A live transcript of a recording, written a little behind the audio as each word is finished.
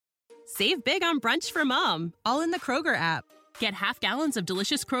Save big on brunch for mom, all in the Kroger app. Get half gallons of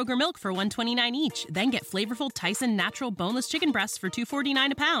delicious Kroger milk for $1.29 each. Then get flavorful Tyson natural boneless chicken breasts for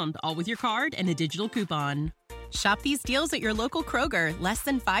 $2.49 a pound, all with your card and a digital coupon. Shop these deals at your local Kroger, less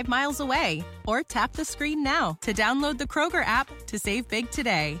than 5 miles away. Or tap the screen now to download the Kroger app to save big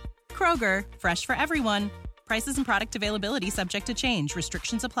today. Kroger, fresh for everyone. Prices and product availability subject to change.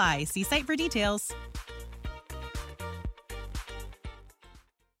 Restrictions apply. See site for details.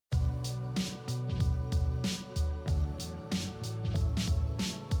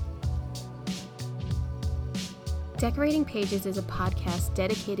 Decorating Pages is a podcast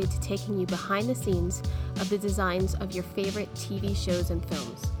dedicated to taking you behind the scenes of the designs of your favorite TV shows and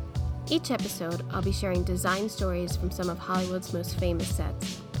films. Each episode, I'll be sharing design stories from some of Hollywood's most famous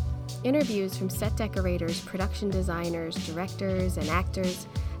sets. Interviews from set decorators, production designers, directors, and actors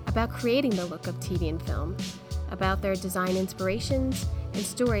about creating the look of TV and film, about their design inspirations, and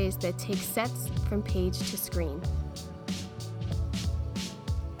stories that take sets from page to screen.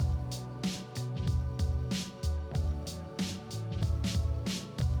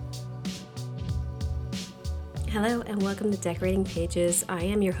 Hello and welcome to Decorating Pages. I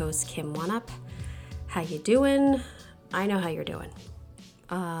am your host, Kim Wanup. How you doing? I know how you're doing.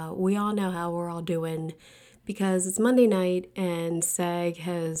 We all know how we're all doing because it's Monday night and SAG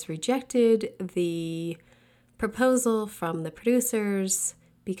has rejected the proposal from the producers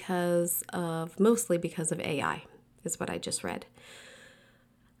mostly because of AI, is what I just read.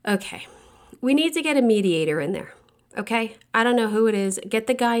 Okay, we need to get a mediator in there. Okay, I don't know who it is. Get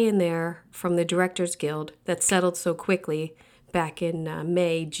the guy in there from the Directors Guild that settled so quickly back in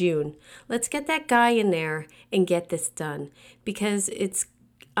May, June. Let's get that guy in there and get this done because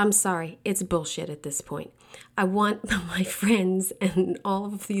I'm sorry, it's bullshit at this point. I want my friends and all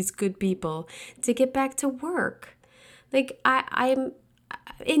of these good people to get back to work. Like, I'm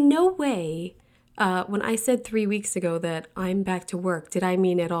in no way, when I said 3 weeks ago that I'm back to work, did I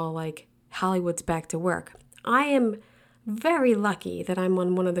mean at all like Hollywood's back to work? I am very lucky that I'm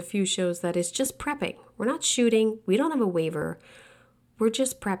on one of the few shows that is just prepping. We're not shooting. We don't have a waiver. We're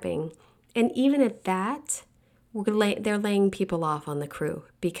just prepping. And even at that, they're laying people off on the crew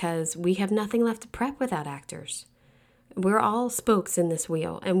because we have nothing left to prep without actors. We're all spokes in this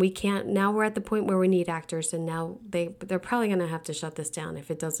wheel, and we can't. Now we're at the point where we need actors, and now they're probably going to have to shut this down if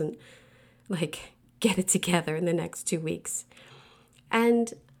it doesn't get it together in the next 2 weeks.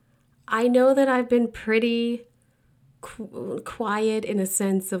 And I know that I've been pretty quiet in a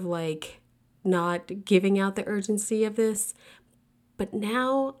sense of not giving out the urgency of this, but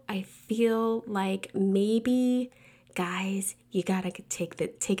now I feel like maybe, guys, you gotta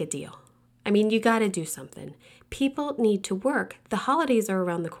take a deal. I mean, you gotta do something. People need to work. The holidays are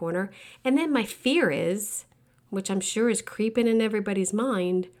around the corner, and then my fear is, which I'm sure is creeping in everybody's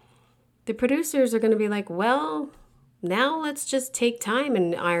mind, the producers are going to be like, well, now let's just take time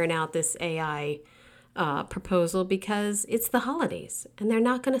and iron out this AI proposal because it's the holidays and they're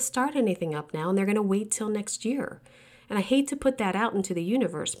not going to start anything up now and they're going to wait till next year. And I hate to put that out into the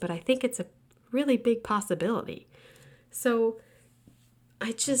universe, but I think it's a really big possibility. So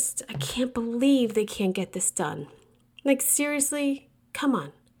I can't believe they can't get this done. Like, seriously, come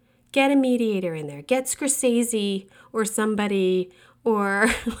on. Get a mediator in there. Get Scorsese or somebody, or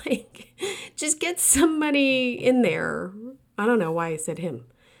just get somebody in there. I don't know why I said him.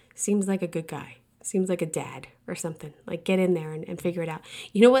 Seems like a good guy. Seems like a dad or something. Get in there and figure it out.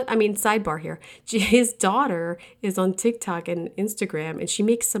 You know what? I mean, sidebar here. His daughter is on TikTok and Instagram, and she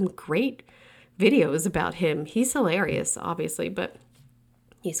makes some great videos about him. He's hilarious, obviously, but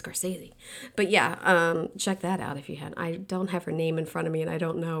he's Scorsese. But yeah, check that out if you had. I don't have her name in front of me, and I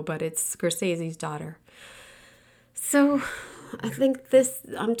don't know, but it's Scorsese's daughter. So I think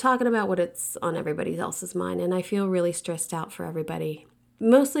I'm talking about what it's on everybody else's mind, and I feel really stressed out for everybody.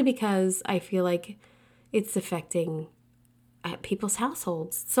 Mostly because I feel like it's affecting people's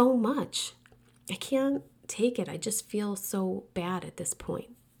households so much. I can't take it. I just feel so bad at this point.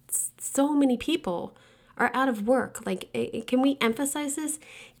 So many people are out of work. Can we emphasize this?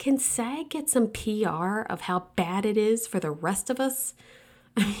 Can SAG get some PR of how bad it is for the rest of us?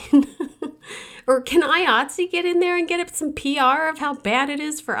 I mean, or can IATSE get in there and get some PR of how bad it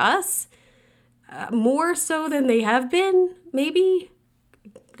is for us? More so than they have been, maybe?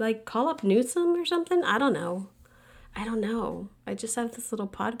 Call up Newsom or something? I don't know. I just have this little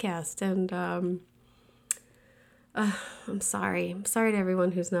podcast, and I'm sorry. I'm sorry to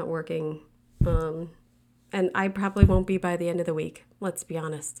everyone who's not working. And I probably won't be by the end of the week. Let's be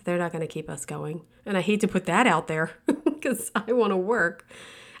honest. They're not going to keep us going. And I hate to put that out there because I want to work.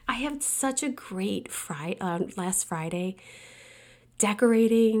 I had such a great last Friday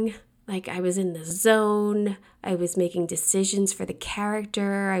decorating Like I was in the zone. I was making decisions for the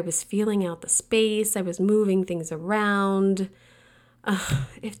character. I was feeling out the space. I was moving things around.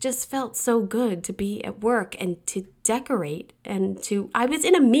 It just felt so good to be at work and to decorate I was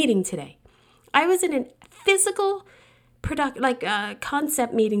in a meeting today. I was in a physical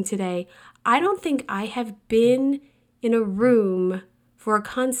concept meeting today. I don't think I have been in a room for a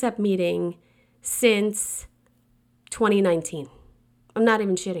concept meeting since 2019. I'm not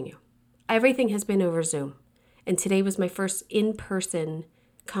even shitting you. Everything has been over Zoom. And today was my first in-person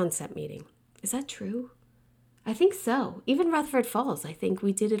concept meeting. Is that true? I think so. Even Rutherford Falls, I think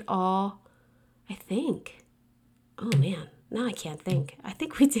we did it all. I think. Oh man, now I can't think. I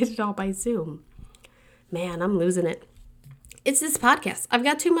think we did it all by Zoom. Man, I'm losing it. It's this podcast. I've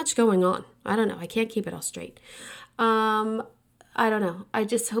got too much going on. I don't know. I can't keep it all straight. I don't know. I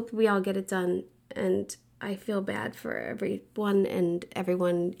just hope we all get it done. And I feel bad for everyone and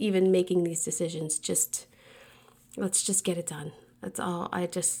everyone even making these decisions. Let's just get it done. That's all.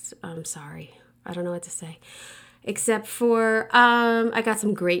 I'm sorry. I don't know what to say. Except for, I got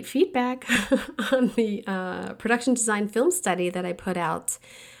some great feedback on the production design film study that I put out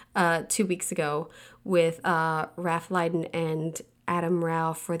 2 weeks ago with Raph Leiden and Adam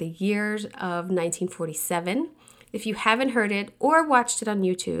Rao for the years of 1947. If you haven't heard it or watched it on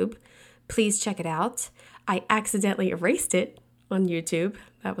YouTube, please check it out. I accidentally erased it on YouTube.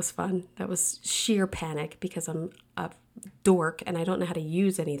 That was fun. That was sheer panic because I'm a dork and I don't know how to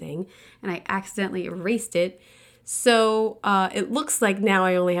use anything. And I accidentally erased it. So it looks like now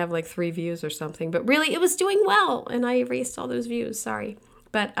I only have like 3 views or something. But really, it was doing well. And I erased all those views. Sorry.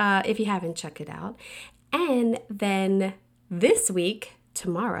 But if you haven't, check it out. And then this week,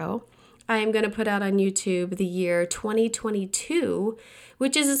 tomorrow, I am going to put out on YouTube the year 2022,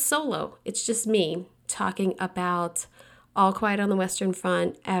 which is a solo. It's just me talking about All Quiet on the Western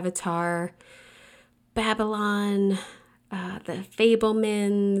Front, Avatar, Babylon, The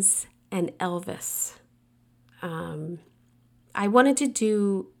Fabelmans, and Elvis. I wanted to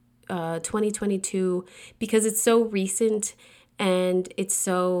do 2022 because it's so recent and it's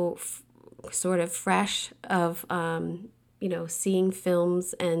so sort of fresh of, seeing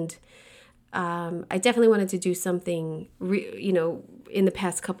films. And I definitely wanted to do something, in the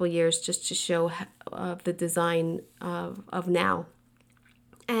past couple of years just to show the design of now.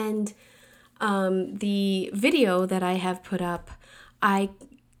 And the video that I have put up, I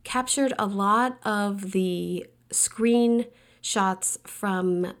captured a lot of the screen shots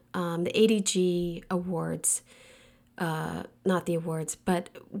from the ADG Awards. Not the awards, but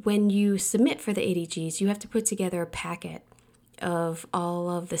when you submit for the ADGs, you have to put together a packet of all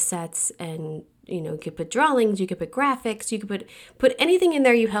of the sets, and you could put drawings, you could put graphics, you could put anything in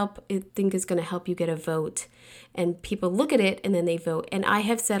there you think is going to help you get a vote, and people look at it and then they vote. And I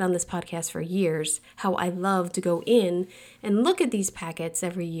have said on this podcast for years how I love to go in and look at these packets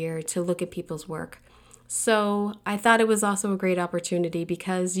every year to look at people's work. So I thought it was also a great opportunity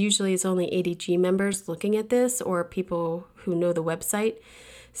because usually it's only ADG members looking at this or people who know the website.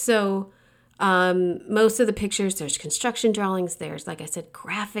 So most of the pictures, there's construction drawings, there's, like I said,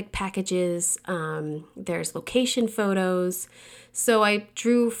 graphic packages, there's location photos. So I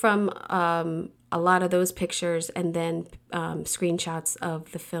drew from a lot of those pictures and then screenshots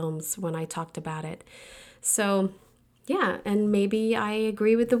of the films when I talked about it. So yeah, and maybe I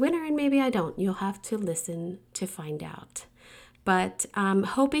agree with the winner and maybe I don't. You'll have to listen to find out. But I'm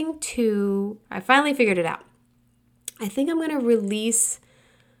hoping I finally figured it out. I think I'm going to release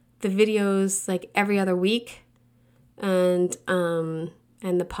the videos like every other week and the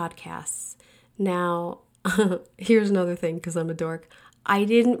podcasts. Now, here's another thing because I'm a dork. I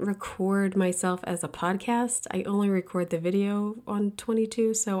didn't record myself as a podcast. I only record the video on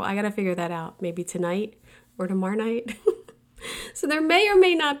 22, so I got to figure that out maybe tonight or tomorrow night. So there may or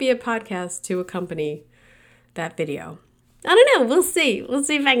may not be a podcast to accompany that video. I don't know. We'll see. We'll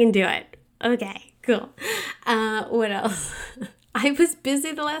see if I can do it. Okay, cool. What else? I was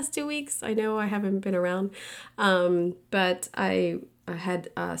busy the last 2 weeks. I know I haven't been around, but I had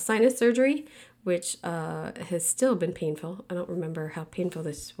sinus surgery, which has still been painful. I don't remember how painful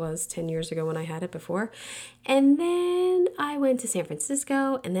this was 10 years ago when I had it before. And then I went to San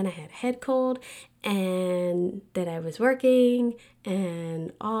Francisco, and then I had a head cold, and then I was working,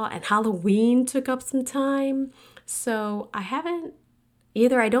 and Halloween took up some time. So I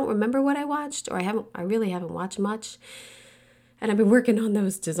don't remember what I watched, or I really haven't watched much. And I've been working on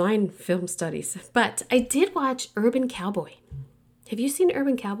those design film studies. But I did watch Urban Cowboy. Have you seen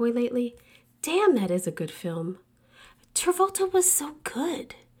Urban Cowboy lately? Damn, that is a good film. Travolta was so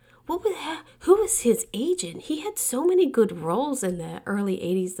good. who was his agent? He had so many good roles in the early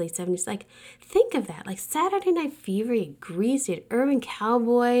 80s, late 70s. Like, think of that. Like, Saturday Night Fever, he had Grease, he had Urban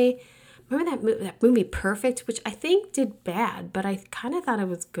Cowboy. Remember that movie Perfect, which I think did bad, but I kind of thought it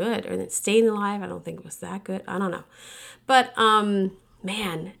was good. Or then Staying Alive, I don't think it was that good. I don't know. But,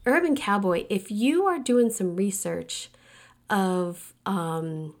 man, Urban Cowboy, if you are doing some research of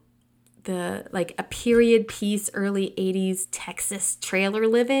a period piece, early 80s Texas trailer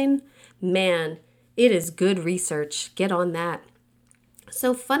living, man, it is good research. Get on that.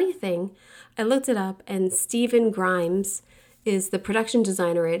 So funny thing, I looked it up, and Stephen Grimes is the production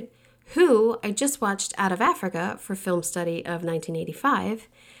designer who I just watched Out of Africa for Film Study of 1985.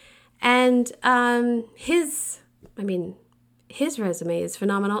 And his resume is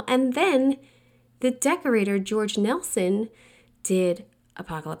phenomenal. And then the decorator, George Nelson, did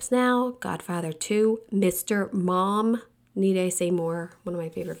Apocalypse Now, Godfather 2, Mr. Mom, need I say more? One of my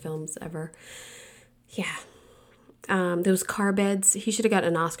favorite films ever. Yeah. Those car beds. He should have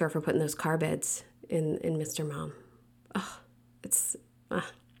gotten an Oscar for putting those car beds in Mr. Mom. Oh,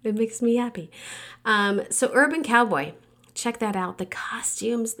 it makes me happy. So Urban Cowboy, check that out. The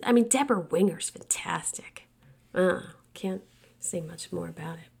costumes. I mean, Deborah Winger's fantastic. Can't say much more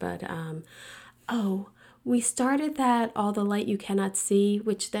about it. But, we started that All the Light You Cannot See,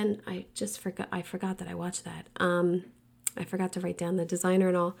 which then I forgot that I watched that. I forgot to write down the designer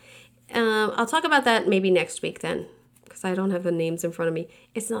and all. I'll talk about that maybe next week then, because I don't have the names in front of me.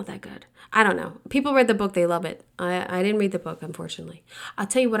 It's not that good. I don't know. People read the book. They love it. I didn't read the book, unfortunately. I'll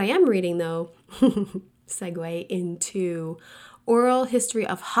tell you what I am reading, though. Segue into Oral History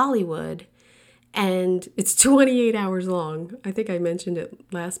of Hollywood. And it's 28 hours long. I think I mentioned it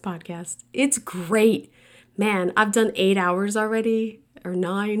last podcast. It's great. Man, I've done 8 hours already, or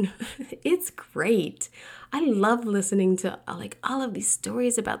 9. It's great. I love listening to all of these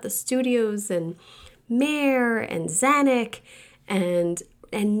stories about the studios and Mayer and Zanuck, and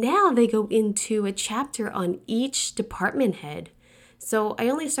now they go into a chapter on each department head. So I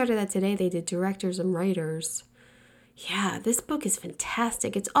only started that today. They did directors and writers. Yeah, this book is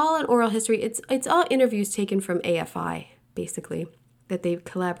fantastic. It's all an oral history. It's all interviews taken from AFI, basically, that they've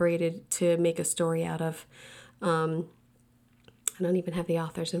collaborated to make a story out of. I don't even have the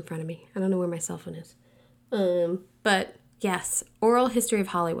authors in front of me. I don't know where my cell phone is. But yes, Oral History of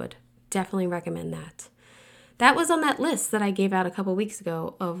Hollywood. Definitely recommend that. That was on that list that I gave out a couple weeks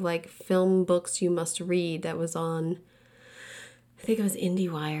ago of film books you must read. That was on, I think it was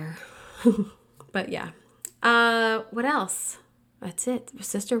IndieWire. But yeah. What else? That's it.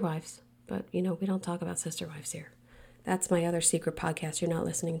 Sister Wives. But, we don't talk about Sister Wives here. That's my other secret podcast you're not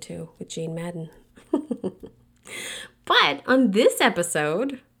listening to with Jane Madden. But on this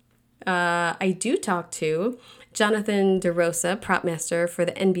episode, I do talk to Jonathan DeRosa, prop master for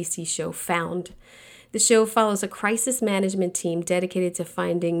the NBC show Found. The show follows a crisis management team dedicated to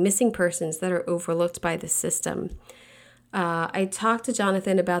finding missing persons that are overlooked by the system. I talked to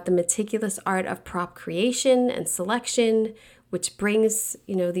Jonathan about the meticulous art of prop creation and selection, which brings,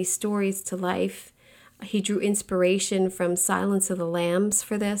 these stories to life. He drew inspiration from Silence of the Lambs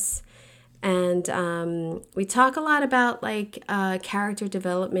for this. And we talk a lot about character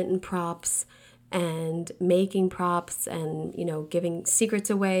development and props and making props and, giving secrets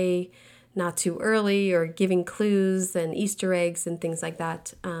away not too early or giving clues and Easter eggs and things like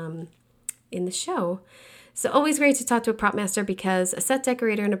that in the show. So always great to talk to a prop master because a set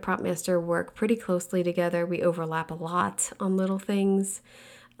decorator and a prop master work pretty closely together. We overlap a lot on little things.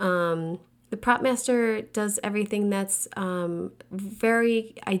 The prop master does everything that's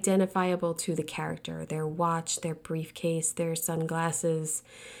very identifiable to the character. Their watch, their briefcase, their sunglasses,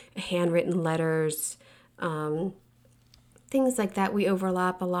 handwritten letters, things like that. We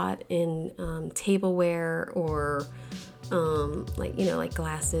overlap a lot in tableware or like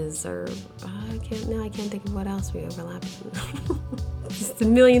glasses or I can't think of what else we overlap. Just a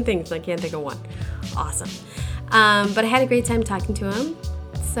million things. I can't think of one. Awesome. But I had a great time talking to him.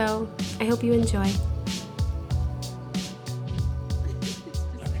 So I hope you enjoy.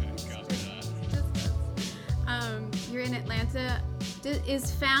 You're in Atlanta.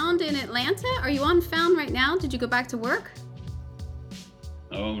 Is Found in Atlanta? Are you on Found right now? Did you go back to work?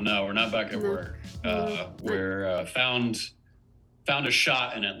 Oh no, we're not back at work. We're found a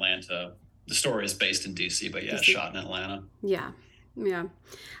shot in Atlanta. The story is based in DC, but yeah, shot in Atlanta. Yeah.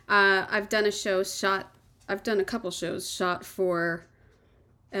 I've done a couple shows shot for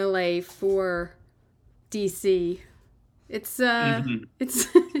LA for DC. It's it's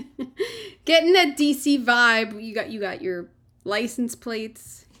getting that DC vibe. You got your license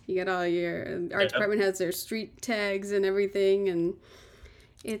plates. You got all your art department has their street tags and everything, and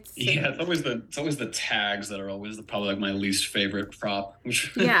It's it's always the tags that are always probably like my least favorite prop.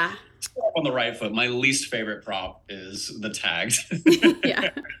 yeah. On the right foot, my least favorite prop is the tags. Yeah.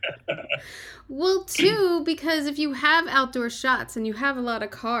 Well, too, because if you have outdoor shots and you have a lot of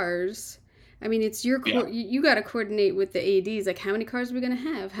cars, I mean, it's your you got to coordinate with the ADs. Like, how many cars are we going to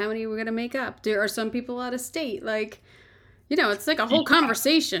have? How many are we going to make up? Are some people out of state? Like, it's like a whole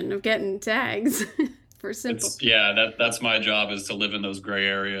conversation of getting tags for simple. That's my job, is to live in those gray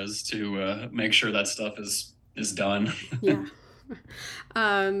areas to make sure that stuff is done. Yeah.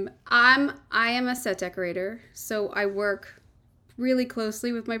 I am a set decorator, so I work really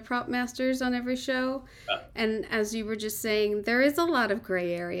closely with my prop masters on every show. And as you were just saying, there is a lot of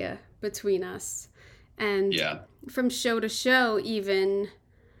gray area between us. And from show to show, even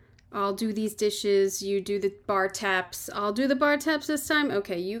I'll do these dishes, you do the bar taps, I'll do the bar taps this time.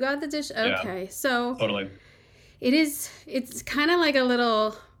 Okay, you got the dish. Okay. So totally. It's kind of like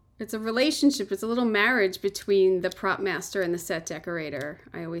it's a relationship. It's a little marriage between the prop master and the set decorator,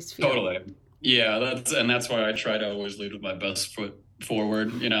 I always feel. Totally. Yeah, that's why I try to always lead with my best foot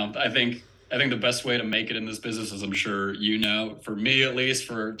forward. I think the best way to make it in this business, as I'm sure for me at least,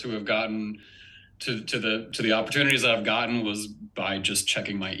 to have gotten to the opportunities that I've gotten, was by just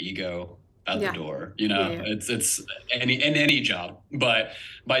checking my ego at the door. It's any job, but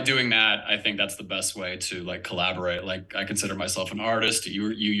by doing that, I think that's the best way to like collaborate. Like, I consider myself an artist. You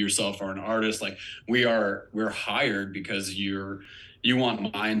yourself are an artist. Like, we're hired because you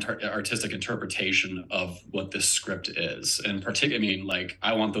want my artistic interpretation of what this script is, and particularly,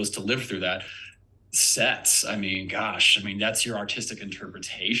 I want those to live through that. Sets, that's your artistic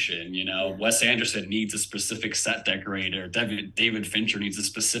interpretation. Wes Anderson needs a specific set decorator. David Fincher needs a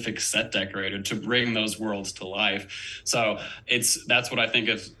specific set decorator to bring those worlds to life. So that's what I think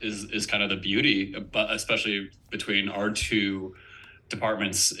is kind of the beauty, but especially between our two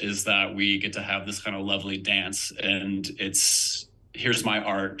departments, is that we get to have this kind of lovely dance, and it's, here's my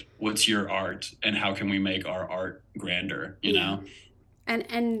art, what's your art, and how can we make our art grander, you know?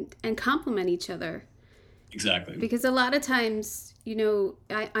 And complement each other. Exactly. Because a lot of times,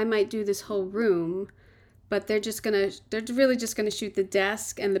 I might do this whole room, but they're really just gonna shoot the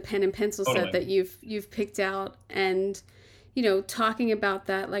desk and the pen and pencil set that you've picked out, and talking about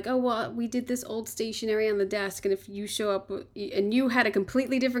that, like, oh, well, we did this old stationery on the desk, and if you show up and you had a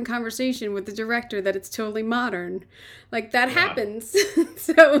completely different conversation with the director that it's totally modern, like, that happens.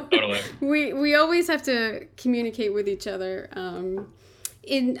 So we always have to communicate with each other.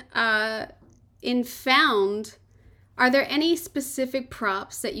 In Found, are there any specific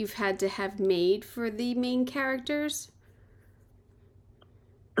props that you've had to have made for the main characters?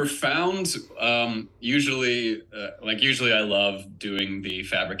 For Found, usually I love doing the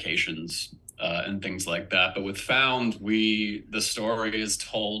fabrications and things like that. But with Found, the story is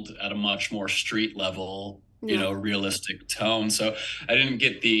told at a much more street level, realistic tone. So I didn't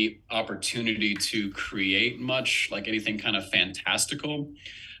get the opportunity to create much, like anything kind of fantastical.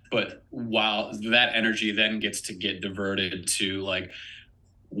 But while that energy then gets to get diverted to, like,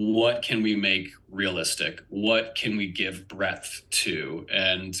 what can we make realistic? What can we give breadth to?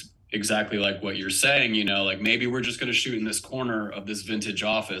 And exactly like what you're saying, like, maybe we're just going to shoot in this corner of this vintage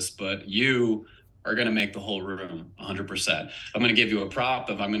office, but you are going to make the whole room 100%. I'm going to give you a prop.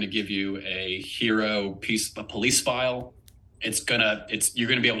 If I'm going to give you a hero piece, a police file, you're going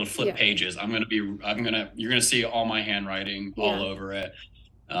to be able to flip pages. You're going to see all my handwriting all over it.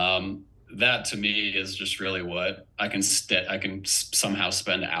 That to me is just really what I can somehow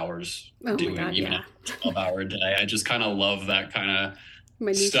spend hours doing, even a 12-hour day. I just kind of love that kind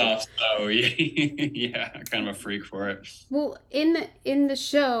of stuff. So yeah, kind of a freak for it. Well, in the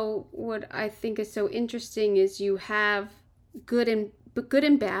show, what I think is so interesting is you have good and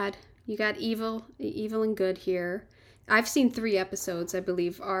bad. You got evil and good here. I've seen 3 episodes, I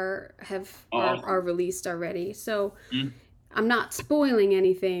believe, are released already. So. I'm not spoiling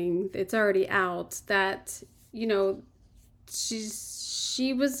anything. It's already out that,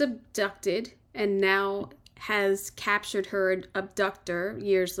 she was abducted and now has captured her abductor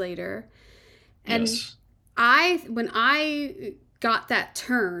years later. And when I got that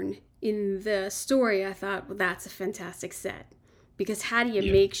turn in the story, I thought, well, that's a fantastic set, because how do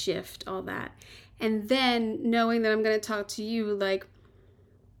you makeshift all that? And then knowing that I'm going to talk to you, like,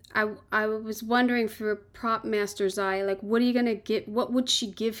 I was wondering, for a prop master's eye, like, what are you going to get? What would she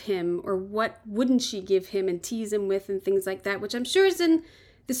give him, or what wouldn't she give him and tease him with, and things like that, which I'm sure is in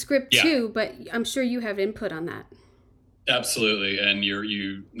the script too, but I'm sure you have input on that. Absolutely. And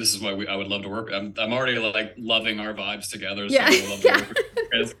this is why I would love to work. I'm already like loving our vibes together. So I would love to work,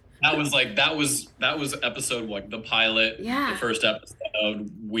 because that was episode, like, the pilot, the first episode.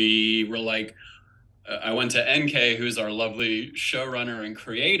 we were like, I went to NK, who's our lovely showrunner and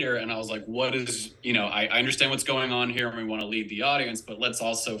creator, and I was like, what is, I understand what's going on here and we want to lead the audience, but let's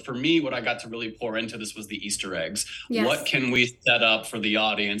also, for me, what I got to really pour into this was the Easter eggs. Yes. What can we set up for the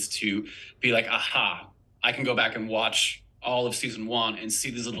audience to be like, aha, I can go back and watch all of season 1 and see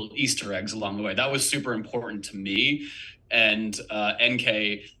these little Easter eggs along the way. That was super important to me. And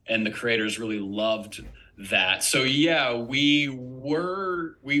NK and the creators really loved that. So yeah, we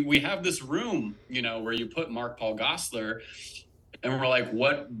have this room, where you put Mark Paul Gosselaar, and we're like,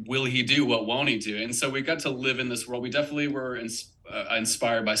 what will he do? What won't he do? And so we got to live in this world. We definitely were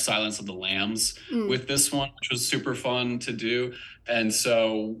inspired by Silence of the Lambs with this one, which was super fun to do. And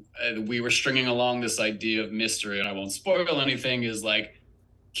so we were stringing along this idea of mystery, and I won't spoil anything, is like,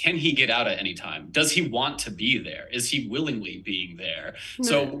 can he get out at any time? Does he want to be there? Is he willingly being there? No.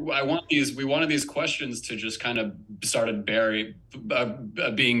 So we wanted these questions to just kind of started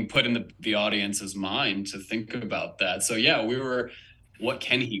being put in the audience's mind to think about that. So yeah, what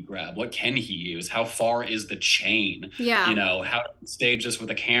can he grab? What can he use? How far is the chain? Yeah. How to stage this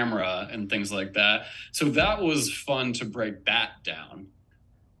with a camera and things like that. So that was fun to break that down.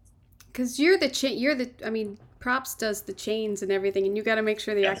 Because props does the chains and everything, and you got to make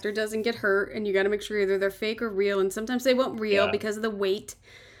sure the actor doesn't get hurt, and you got to make sure either they're fake or real, and sometimes they won't real because of the weight,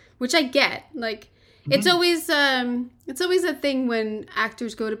 which I get. Like, it's always a thing when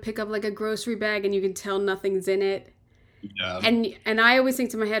actors go to pick up like a grocery bag and you can tell nothing's in it. Yeah. And I always think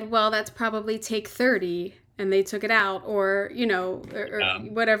to my head, well, that's probably take 30. And they took it out, or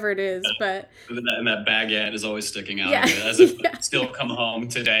whatever it is, but and that baguette is always sticking out of it, as if still come home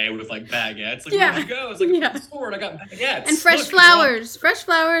today with like baguettes. Like, where'd you go? It's like, I'm sword, I got baguettes. And fresh flowers,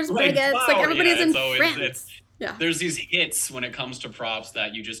 baguettes. Like, everybody's in France. There's these hits when it comes to props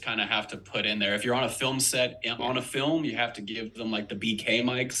that you just kind of have to put in there. If you're on a film set, on a film, you have to give them like the BK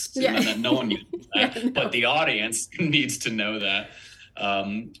mics, and then no one uses that, but the audience needs to know that.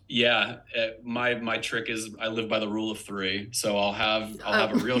 My trick is I live by the rule of 3. So I'll have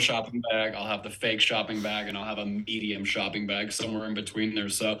a real shopping bag, I'll have the fake shopping bag, and I'll have a medium shopping bag somewhere in between there.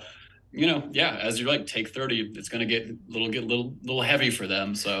 So, as you're like, take 30, it's going to get a little heavy for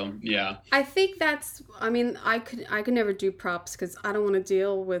them. So, yeah. I think I could never do props because I don't want to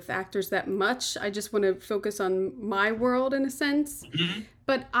deal with actors that much. I just want to focus on my world in a sense. Mm-hmm.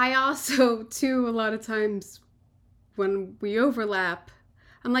 But I also, too, a lot of times when we overlap,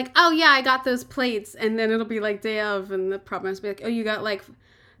 I'm like, oh yeah, I got those plates, and then it'll be like day of, and the prop master will be like, oh, you got like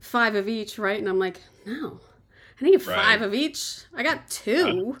 5 of each, right? And I'm like, no, I need 5 of each. I got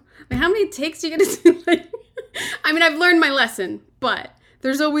 2. Like, how many takes are you gonna do? Like, I've learned my lesson, but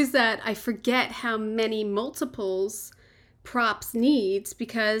there's always that I forget how many multiples props needs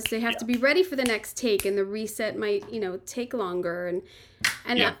because they have to be ready for the next take, and the reset might take longer, and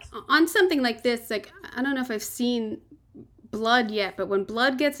on something like this, like, I don't know if I've seen blood yet, but when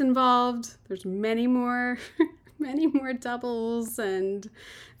blood gets involved, there's many more doubles and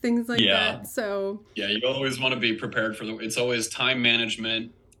things like that. So you always want to be prepared for it's always time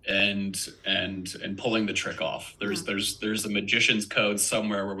management and pulling the trick off. There's a magician's code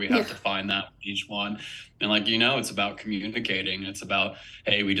somewhere where we have to find that with each one. And it's about communicating. It's about,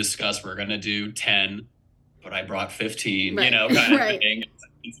 hey, we discussed we're gonna do 10, but I brought 15, kind of thing.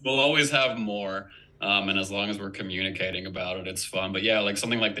 We'll always have more. And as long as we're communicating about it, it's fun. But like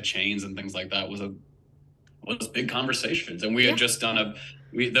something like the chains and things like that was big conversations. And we had just done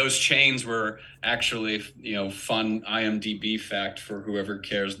those chains were actually, fun IMDb fact for whoever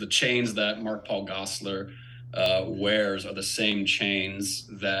cares. The chains that Mark Paul Gosselaar wears are the same chains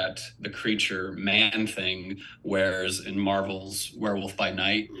that the creature Man-Thing wears in Marvel's Werewolf by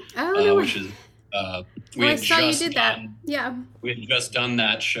Night, which is we had just done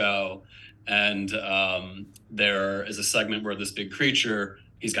that show, and there is a segment where this big creature,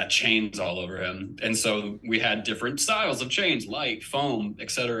 he's got chains all over him, and so we had different styles of chains, light, foam,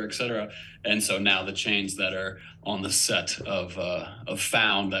 etc. And so now the chains that are on the set of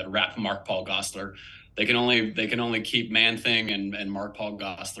Found that wrap Mark Paul Gosselaar, they can only keep Man-Thing and Mark Paul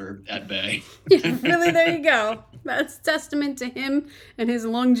Gosselaar at bay. Yeah, really, there you go. That's testament to him and his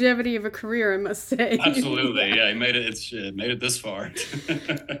longevity of a career, I must say. Absolutely, yeah, he made it this far.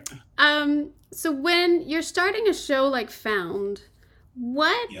 So when you're starting a show like Found,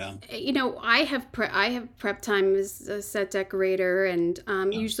 I have prep time as a set decorator, and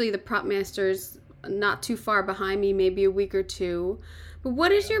usually the prop master's not too far behind me, maybe a week or two. But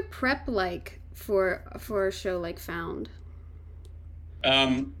what is your prep like for a show like Found?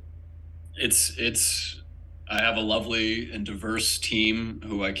 It's I have a lovely and diverse team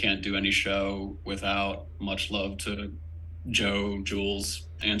who I can't do any show without. Much love to Joe, Jules,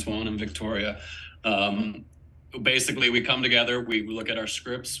 Antoine, and Victoria. Basically, we come together, we look at our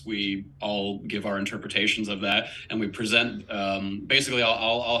scripts, we all give our interpretations of that, and we present. Basically,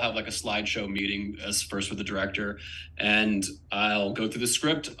 I'll have like a slideshow meeting as first with the director, and I'll go through the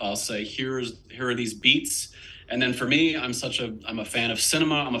script. I'll say, here are these beats. And then for me, I'm a fan of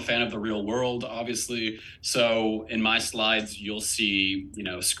cinema. I'm a fan of the real world, obviously. So in my slides, you'll see,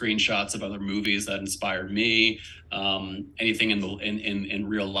 screenshots of other movies that inspired me. Anything in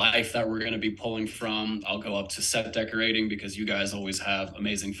real life that we're going to be pulling from. I'll go up to set decorating because you guys always have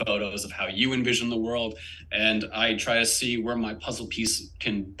amazing photos of how you envision the world. And I try to see where my puzzle piece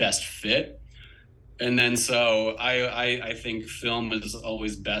can best fit. And then so I think film is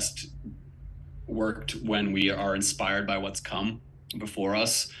always best worked when we are inspired by what's come before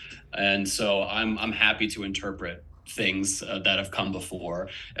us, and so I'm happy to interpret things that have come before.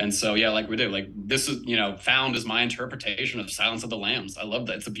 And so like we do, like this is Found is my interpretation of Silence of the Lambs. I love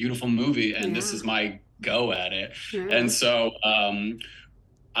that. It's a beautiful movie, and this is my go at it. And so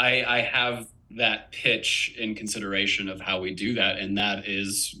I have that pitch in consideration of how we do that, and that's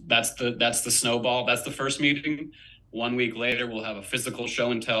the snowball. That's the first meeting. 1 week later, we'll have a physical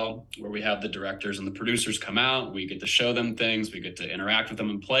show and tell where we have the directors and the producers come out. We get to show them things. We get to interact with them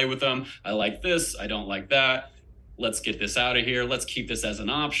and play with them. I like this. I don't like that. Let's get this out of here. Let's keep this as an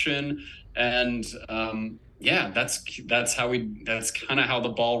option. And that's kind of how the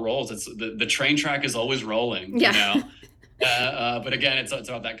ball rolls. It's the train track is always rolling, but again, it's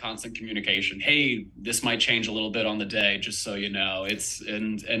about that constant communication. Hey, this might change a little bit on the day, just so you know.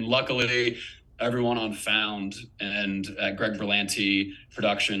 And luckily, everyone on Found and at Greg Berlanti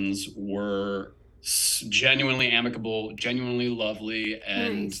Productions were genuinely amicable, genuinely lovely,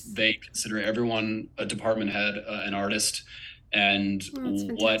 and they consider everyone a department head, an artist, and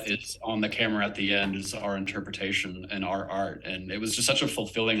what is on the camera at the end is our interpretation and our art. And it was just such a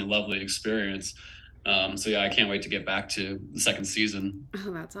fulfilling and lovely experience. I can't wait to get back to the second season.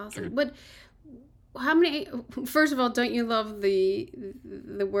 Oh, that's awesome. But how many? First of all, don't you love the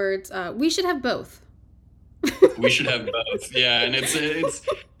words? We should have both. We should have both. Yeah, and it's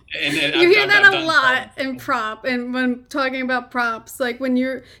and you hear that a lot in prop, and when talking about props, like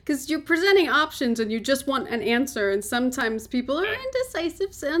because you're presenting options and you just want an answer, and sometimes people are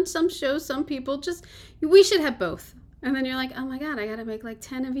indecisive. On some shows, some people we should have both. And then you're like, oh my God, I got to make like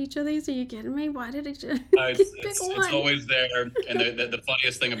 10 of each of these. Are you kidding me? Why did I just it's always there. And the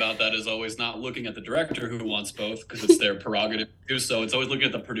funniest thing about that is always not looking at the director who wants both, because it's their prerogative to do so. It's always looking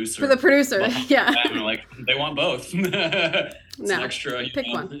at the producer. For the producer, yeah. And like, they want both. It's an extra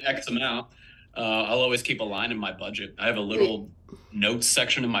one. X amount. I'll always keep a line in my budget. I have a little notes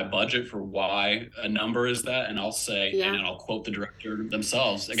section in my budget for why a number is that, and I'll say, and then I'll quote the director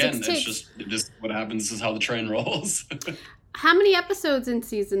themselves. Again, it's just what happens. This is how the train rolls. How many episodes in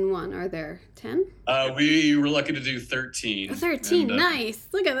season 1 are there? 10? We were lucky to do 13. 13, and, nice.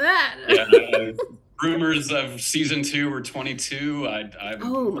 Look at that. Rumors of season 2 were 22.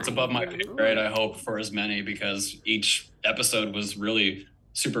 It's above my pay grade. I hope for as many, because each episode was really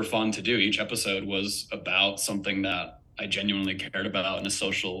super fun to do. Each episode was about something that I genuinely cared about in a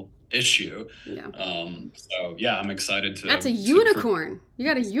social issue. I'm excited to. That's a unicorn. You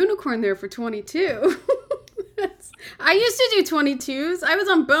got a unicorn there for 22. I used to do 22s. I was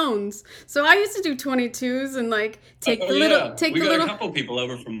on Bones, so I used to do 22s and like take the little. We got a couple people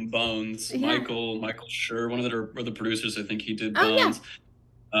over from Bones. Yeah. Michael Schur, one of the producers. I think he did Bones.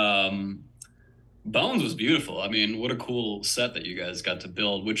 Bones was beautiful. I mean, what a cool set that you guys got to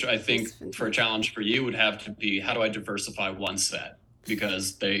build, which I think for a challenge for you would have to be, how do I diversify one set?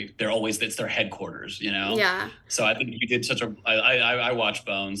 Because it's their headquarters, Yeah. So I think you did I watched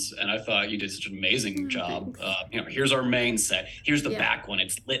Bones and I thought you did such an amazing job. Here's our main set. Here's the back one.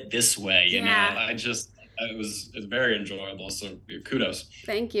 It's lit this way, you know. It was very enjoyable. So kudos.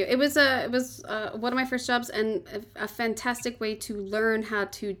 Thank you. It was one of my first jobs, and a fantastic way to learn how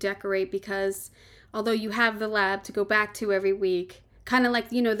to decorate, because although you have the lab to go back to every week, kind of like,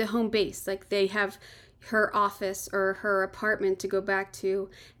 the home base, like they have her office or her apartment to go back to,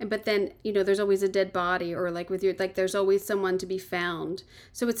 but then there's always a dead body, or like there's always someone to be found.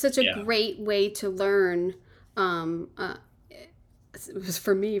 So it's such a great way to learn. It was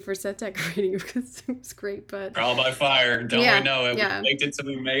for me for set decorating, because it was great. But trial by fire, don't we know it? We faked it till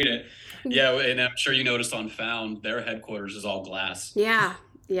we made it. Yeah, and I'm sure you noticed on Found, their headquarters is all glass. Yeah,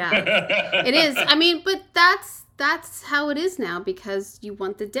 it is. I mean, but that's how it is now, because you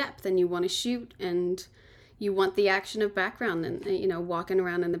want the depth and you want to shoot and you want the action of background and walking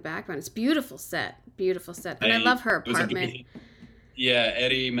around in the background. It's beautiful set, and I love her apartment.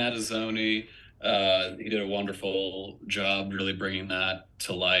 Eddie Mattazzoni. He did a wonderful job really bringing that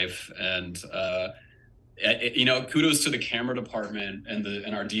to life. And, kudos to the camera department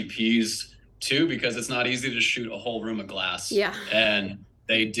and our DPs too, because it's not easy to shoot a whole room of glass. Yeah. And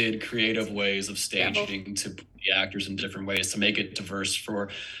they did creative ways of staging to put the actors in different ways to make it diverse for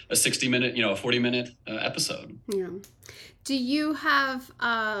a 60-minute, a 40-minute episode. Yeah. Do you have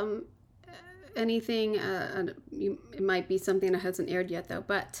anything, it might be something that hasn't aired yet though,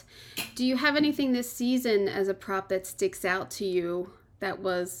 but do you have anything this season as a prop that sticks out to you that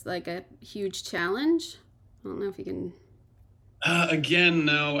was like a huge challenge? I don't know if you can. Again,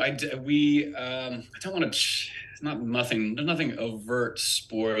 no. I don't want to. There's nothing overt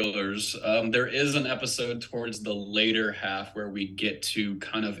spoilers. There is an episode towards the later half where we get to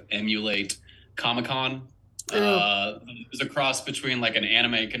kind of emulate Comic-Con. There's a cross between like an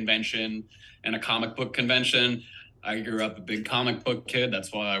anime convention and a comic book convention. I grew up a big comic book kid.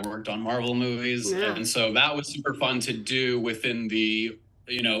 That's why I worked on Marvel movies. Yeah. And so that was super fun to do within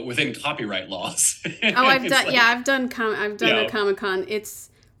within copyright laws. I've done a Comic-Con. It's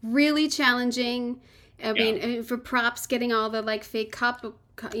really challenging. I mean, for props, getting all the like fake comic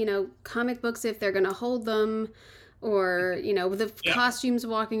books, if they're going to hold them, or, the costumes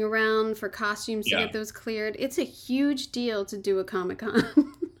walking around for costumes to get those cleared. It's a huge deal to do a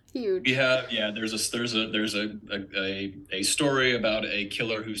Comic-Con. Huge. There's a story about a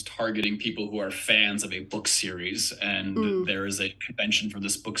killer who's targeting people who are fans of a book series, and there is a convention for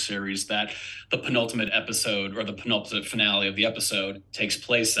this book series that the penultimate episode or the penultimate finale of the episode takes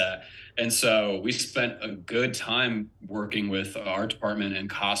place at. And so we spent a good time working with our department and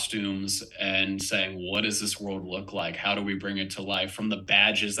costumes and saying, what does this world look like? How do we bring it to life, from the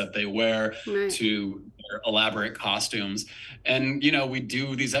badges that they wear to their elaborate costumes? And, we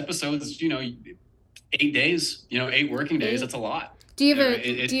do these episodes, 8 days, 8 working days. That's a lot. Do you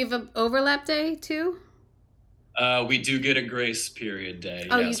have an overlap day too? We do get a grace period day.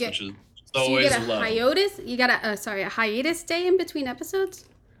 Oh, yes, which is so always you get a hiatus? You got a hiatus day in between episodes?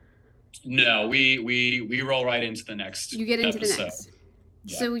 No, we roll right into the next. You get into episode. the next.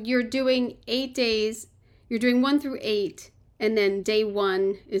 Yeah. So you're doing 8 days. You're doing 1 through 8, and then day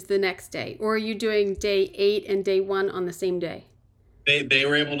 1 is the next day, or are you doing day 8 and day 1 on the same day? They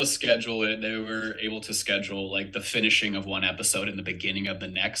were able to schedule it. They were able to schedule like the finishing of one episode and the beginning of the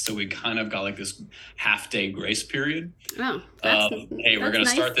next. So we kind of got like this half-day grace period. Oh, hey, we're going to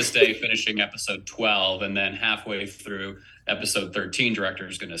start this day finishing episode 12, and then halfway through episode 13, director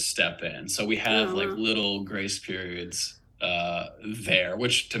is going to step in. So we have like little grace periods there,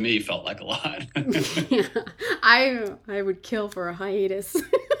 which to me felt like a lot. Yeah, I would kill for a hiatus.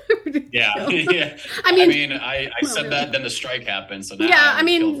 Yeah. I said that, then the strike happened. So now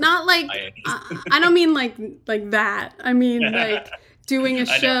not like I don't mean like that. I mean like doing a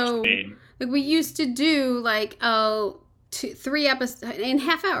show. Like we used to do like 3 episodes in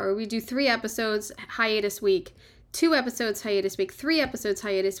half hour. We do 3 episodes hiatus week, 2 episodes hiatus week, 3 episodes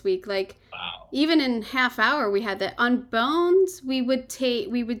hiatus week. Like even in half hour, we had that. On Bones, we would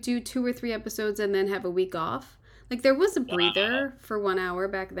do 2 or 3 episodes and then have a week off. Like there was a breather for 1 hour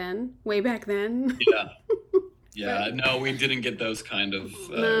back then, way back then. Yeah. No, we didn't get those kind of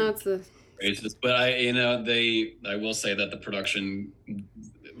races. But I will say that the production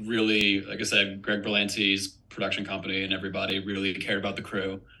really, like I said, Greg Berlanti's production company and everybody really cared about the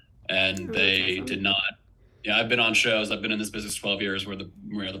crew, and they did not. Yeah, I've been on shows. I've been in this business 12 years where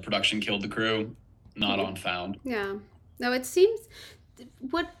the production killed the crew, not on found. Yeah. No, it seems.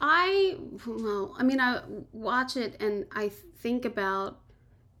 I watch it and I think about.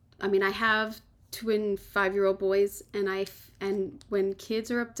 I mean, I have twin 5-year-old boys, and when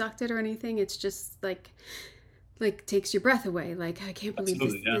kids are abducted or anything, it's just like takes your breath away. Like, I can't believe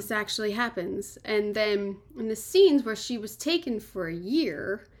this actually happens. And then in the scenes where she was taken for a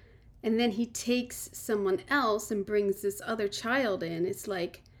year, and then he takes someone else and brings this other child in, it's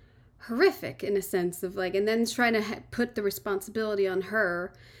like horrific in a sense of like, and then trying to put the responsibility on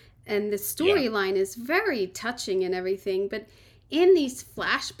her. And the storyline is very touching and everything, but in these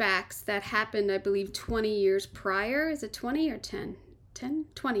flashbacks that happened, I believe 20 years prior, is it 20 or 10? 10?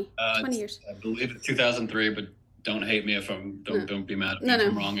 20. 20 years. I believe it's 2003, but don't hate me if don't be mad at me if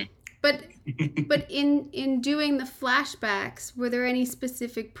I'm wrong. But in doing the flashbacks, were there any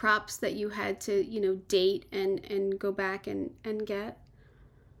specific props that you had to, date and go back and get?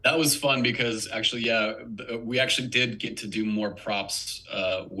 That was fun because actually, we actually did get to do more props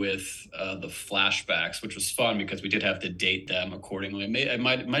with the flashbacks, which was fun because we did have to date them accordingly. It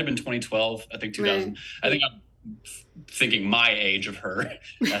might have been 2012, I think 2000. Right. I think I'm thinking my age of her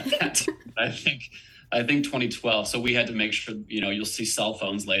at that time. I think I think 2012. So we had to make sure, you'll see cell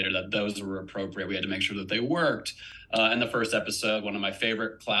phones later, that those were appropriate. We had to make sure that they worked. In the first episode, one of my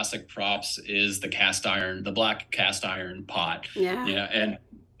favorite classic props is the black cast iron pot. Yeah.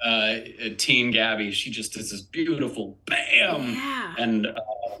 And teen Gabby, she just does this beautiful bam. Yeah. And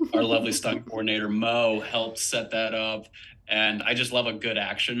our lovely stunt coordinator, Mo, helped set that up. And I just love a good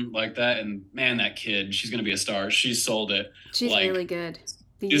action like that. And man, that kid, she's going to be a star. She sold it. She's really good.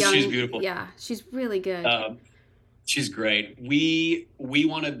 She's beautiful. Yeah, she's really good. She's great. We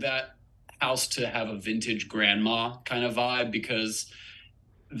wanted that house to have a vintage grandma kind of vibe because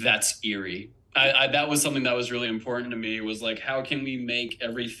that's eerie. That was something that was really important to me, was like, how can we make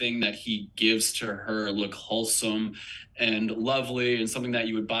everything that he gives to her look wholesome and lovely and something that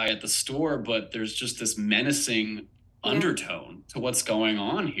you would buy at the store, but there's just this menacing undertone to what's going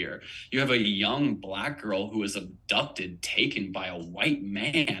on here. You have a young Black girl who is abducted, taken by a white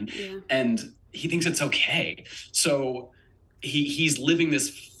man, and he thinks it's okay. So he's living this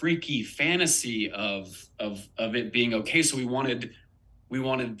freaky fantasy of it being okay. So we wanted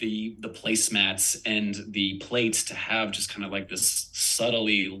the placemats and the plates to have just kind of like this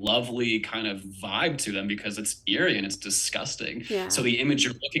subtly lovely kind of vibe to them, because it's eerie and it's disgusting. Yeah. So the image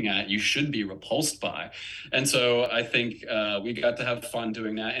you're looking at, you should be repulsed by. And so I think we got to have fun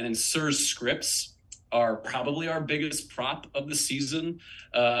doing that. And then Sir's scripts are probably our biggest prop of the season.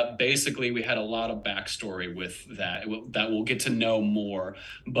 Basically, we had a lot of backstory with that we'll get to know more.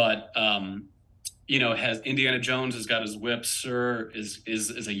 But has Indiana Jones has got his whip. Sir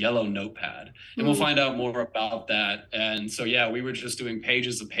is a yellow notepad, and we'll find out more about that. And so we were just doing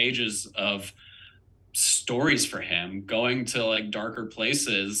pages of stories for him, going to like darker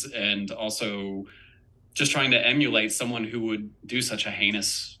places, and also just trying to emulate someone who would do such a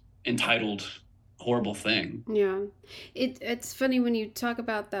heinous, entitled, horrible thing. Yeah, it's funny when you talk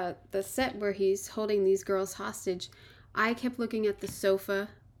about the set where he's holding these girls hostage. I kept looking at the sofa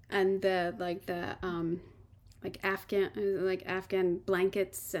and the Afghan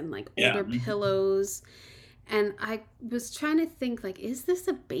blankets and like older pillows, and I was trying to think, like, is this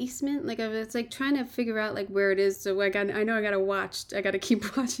a basement? Like, I was like trying to figure out like where it is. So I know I gotta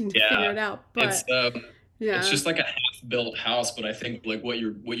keep watching to figure it out. But it's just like a half-built house. But I think like what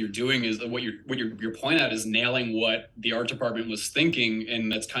you're doing is what your point out is nailing what the art department was thinking, and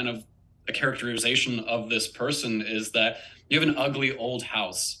that's kind of a characterization of this person, is that you have an ugly old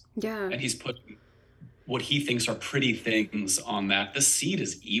house. Yeah. And he's put what he thinks are pretty things on that. The seed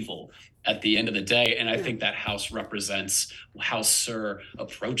is evil at the end of the day. And I think that house represents how Sir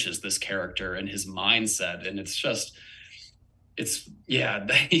approaches this character and his mindset. And it's just, I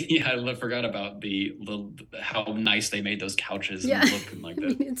forgot about how nice they made those couches and looking like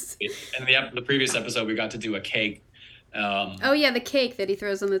that. And the previous episode, we got to do a cake. The cake that he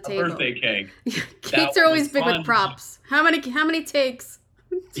throws on the table. Birthday cake. Cakes are always big with props. How many takes?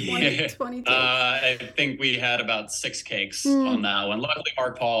 20 takes. I think we had about 6 cakes on that one. Luckily,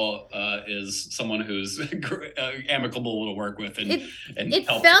 Mark Paul is someone who's amicable to work with, and it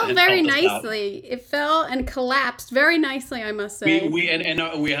fell very nicely. It fell and collapsed very nicely, I must say. We had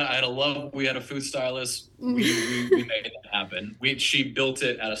a food stylist. We made it happen. She built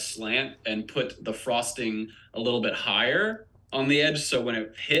it at a slant and put the frosting a little bit higher on the edge, so when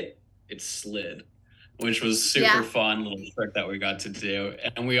it hit, it slid, which was super fun little trick that we got to do.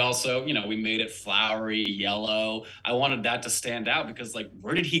 And we also, we made it flowery, yellow. I wanted that to stand out because, like,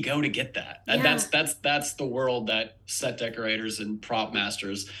 where did he go to get that? And that's the world that set decorators and prop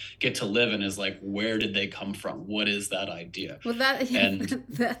masters get to live in, is like, where did they come from? What is that idea? Well,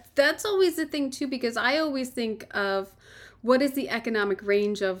 that's always the thing too, because I always think of what is the economic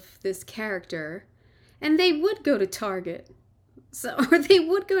range of this character, and they would go to Target. So, or they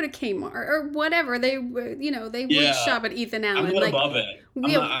would go to Kmart or whatever. They would shop at Ethan Allen. I'm not above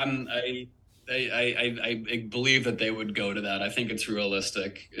it. I believe that they would go to that. I think it's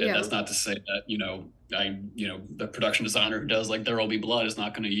realistic. Yeah. That's not to say that, the production designer who does like There Will Be Blood is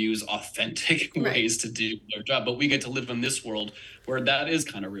not going to use authentic ways to do their job. But we get to live in this world where that is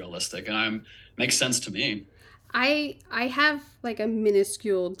kind of realistic, and makes sense to me. I have like a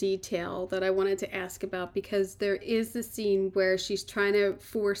minuscule detail that I wanted to ask about, because there is the scene where she's trying to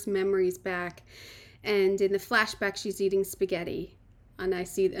force memories back, and in the flashback she's eating spaghetti, and I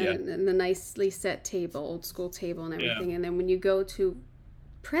see the nicely set table, old school table and everything, and then when you go to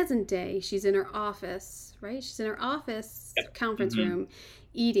present day, she's in her office, right? She's in her office conference room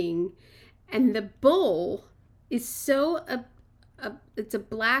eating, and the bowl is so it's a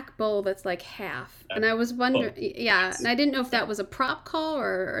black bowl that's like half, and I was wondering, and I didn't know if that was a prop call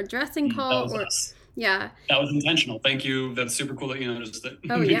or a dressing call, that was intentional. Thank you. That's super cool that you noticed it.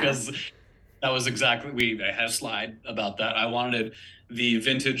 Oh, because That was exactly, I had a slide about that. I wanted the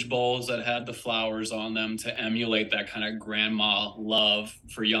vintage bowls that had the flowers on them to emulate that kind of grandma love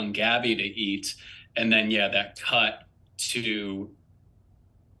for young Gabby to eat. And then, yeah, that cut to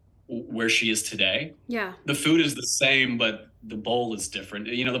where she is today. Yeah. The food is the same, but the bowl is different.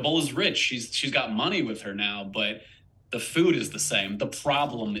 You know, the bowl is rich. She's got money with her now, but the food is the same. The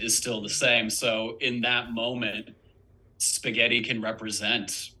problem is still the same. So in that moment, spaghetti can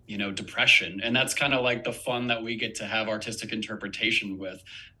represent, you know, depression. And that's kind of like the fun that we get to have artistic interpretation with.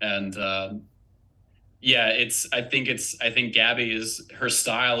 And yeah, I think Gabby her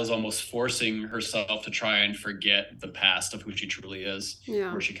style is almost forcing herself to try and forget the past of who she truly is,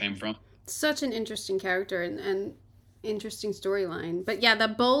 yeah, where she came from. Such an interesting character and interesting storyline. But yeah, the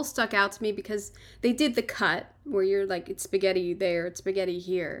bowl stuck out to me because they did the cut where you're like, it's spaghetti there, it's spaghetti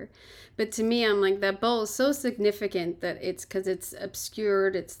here. But to me, I'm like, that bowl is so significant that it's because it's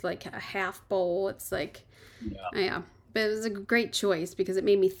obscured. It's like a half bowl. It's like, yeah. But it was a great choice because it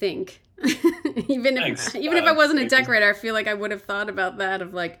made me think. even if I wasn't a decorator, I feel like I would have thought about that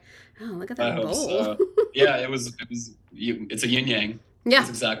of like, oh, look at that bowl. So. Yeah, it's a yin yang. Yeah,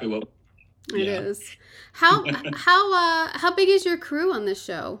 that's exactly what it is. How big is your crew on this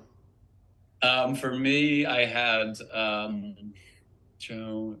show? For me, I had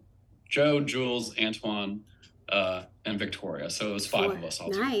Joe, Jules, Antoine, and Victoria. So it was 5 of us all.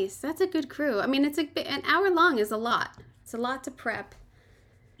 Nice. That's a good crew. I mean, an hour long is a lot. It's a lot to prep.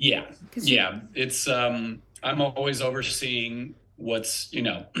 Yeah. Yeah. It's I'm always overseeing what's, you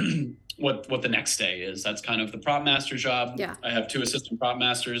know, what the next day is. That's kind of the prop master job. Yeah. I have 2 assistant prop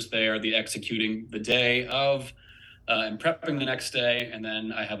masters. They are the executing the day of and prepping the next day. And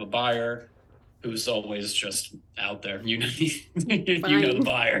then I have a buyer who's always just out there. You know the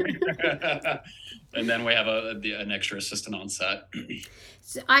buyer. And then we have an extra assistant on set.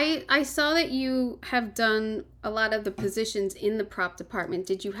 So I saw that you have done a lot of the positions in the prop department.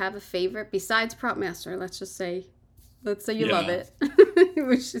 Did you have a favorite besides prop master? Let's say you love it,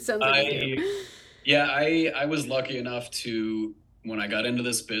 which sounds like you do. Yeah, I was lucky enough to, when I got into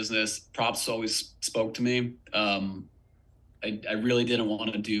this business, props always spoke to me. I really didn't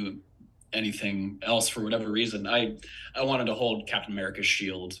want to do anything else for whatever reason. I wanted to hold Captain America's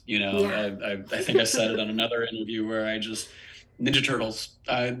shield, you know. Yeah. I think I said it on another interview where Ninja Turtles.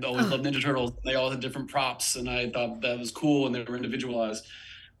 I always loved Ninja Turtles. They all had different props, and I thought that was cool, and they were individualized.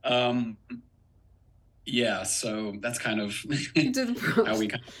 Yeah, so that's kind of how we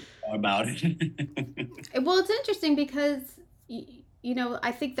kind of thought about it. Well, it's interesting because, you know,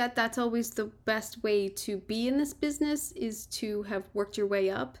 I think that's always the best way to be in this business is to have worked your way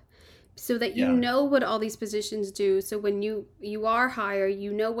up so that you know what all these positions do. So when you are hired,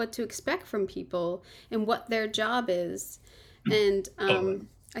 you know what to expect from people and what their job is. And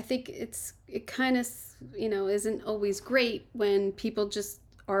I think it kind of, you know, isn't always great when people just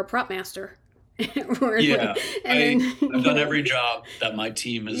are a prop master. I've done every job that my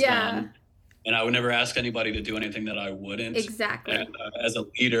team has done, and I would never ask anybody to do anything that I wouldn't. Exactly. And as a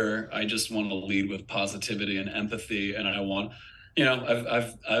leader, I just want to lead with positivity and empathy, and I want, you know,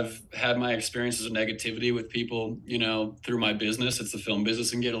 I've had my experiences of negativity with people, you know, through my business. It's the film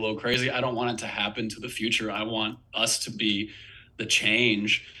business and get a little crazy. I don't want it to happen to the future. I want us to be the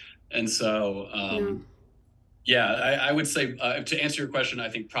change, and so. I would say, to answer your question, I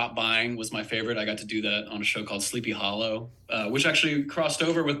think prop buying was my favorite. I got to do that on a show called Sleepy Hollow, which actually crossed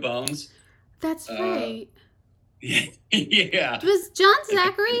over with Bones. That's right. Yeah. Was John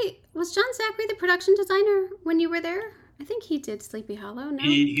Zachary the production designer when you were there? I think he did Sleepy Hollow. No,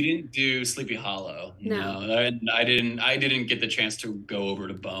 he didn't do Sleepy Hollow. No. I didn't get the chance to go over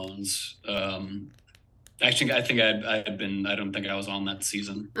to Bones. Actually, I think I don't think I was on that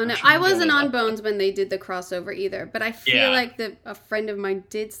season. Oh no, I wasn't on Bones when they did the crossover either. But I feel like a friend of mine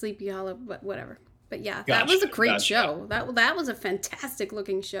did Sleepy Hollow, but whatever. But yeah, that was a great show. That was a fantastic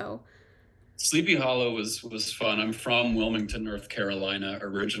looking show. Sleepy Hollow was fun. I'm from Wilmington, North Carolina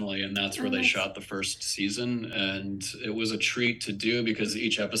originally, and that's where they shot the first season. And it was a treat to do because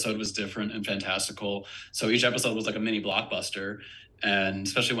each episode was different and fantastical. So each episode was like a mini blockbuster. And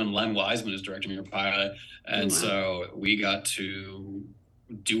especially when Len Wiseman is directing your pilot. And so we got to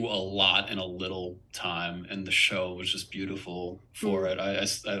do a lot in a little time, and the show was just beautiful for it.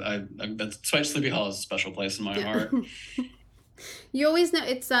 That's why Sleepy Hollow is a special place in my heart. You always know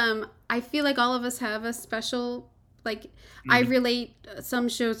it's I feel like all of us have a special, like, I relate some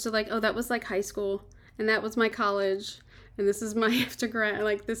shows to like, oh, that was like high school and that was my college and this is my after grad,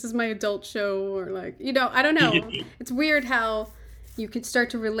 like this is my adult show, or like, you know, I don't know. It's weird how you could start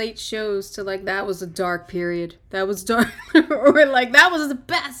to relate shows to like, that was a dark period. That was dark. Or like, that was the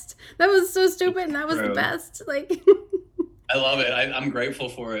best. That was so stupid and that was the best. Like, I love it. I'm grateful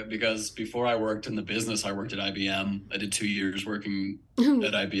for it because before I worked in the business, I worked at IBM. I did 2 years working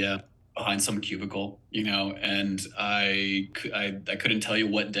at IBM behind some cubicle, and I couldn't tell you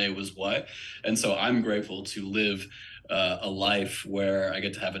what day was what. And so I'm grateful to live a life where I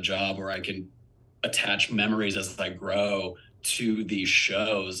get to have a job where I can attach memories as I grow to these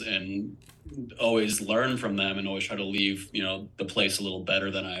shows and always learn from them and always try to leave, the place a little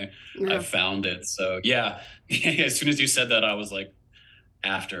better than I found it. So yeah, as soon as you said that, I was like,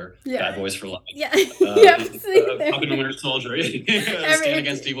 after Bad Boys for Life. Yeah. Falcon and Winter Soldier. Stand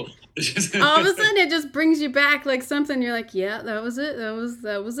Against Evil. All of a sudden it just brings you back like something. You're like, yeah, that was it.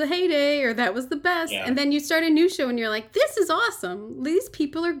 That was a heyday, or that was the best. Yeah. And then you start a new show and you're like, this is awesome. These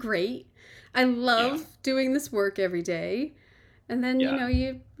people are great. I love doing this work every day. And then, you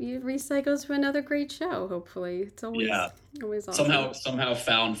recycle to another great show, hopefully. It's always awesome. Somehow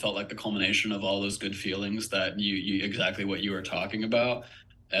felt like the culmination of all those good feelings that you exactly what you were talking about.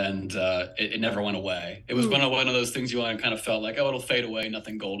 And it never went away. It was one of those things you kind of felt like, it'll fade away.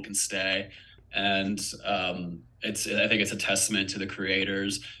 Nothing gold can stay. And I think it's a testament to the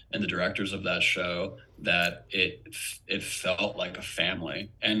creators and the directors of that show that it felt like a family.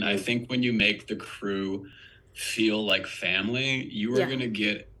 And I think when you make the crew feel like family, you are going to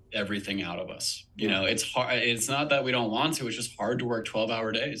get everything out of us. It's hard. It's not that we don't want to. It's just hard to work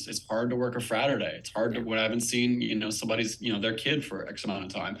 12-hour days. It's hard to work a Friday. It's hard to when I haven't seen somebody's their kid for X amount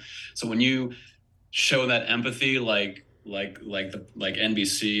of time. So when you show that empathy, like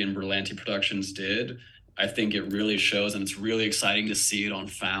NBC and Berlanti Productions did, I think it really shows, and it's really exciting to see it on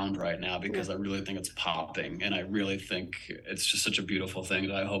Found right now because I really think it's popping, and I really think it's just such a beautiful thing.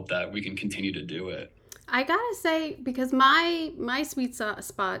 And I hope that we can continue to do it. I gotta say, because my sweet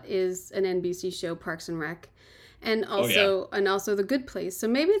spot is an NBC show, Parks and Rec, and also The Good Place. So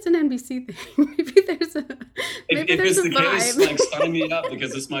maybe it's an NBC thing. maybe there's a vibe. Case, like, sign me up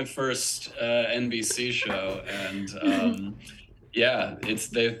because it's my first NBC show, and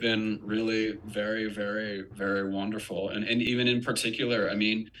they've been really very, very, very wonderful, and even in particular, I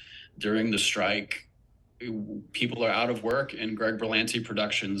mean, during the strike, people are out of work, and Greg Berlanti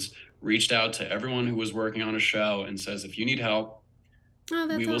Productions reached out to everyone who was working on a show and says, if you need help,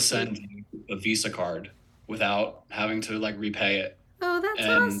 we will send you a Visa card without having to repay it. Oh, that's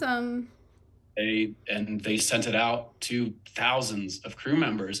awesome. They sent it out to thousands of crew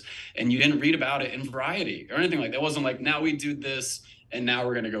members, and you didn't read about it in Variety or anything like that. It wasn't like, now we do this and now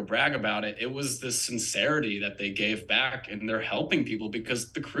we're going to go brag about it. It was this sincerity that they gave back, and they're helping people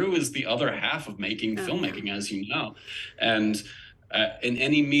because the crew is the other half of making filmmaking, as you know. And in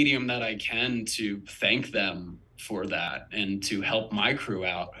any medium that I can to thank them for that and to help my crew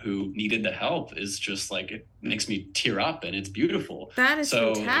out who needed the help is just it makes me tear up, and it's beautiful. That is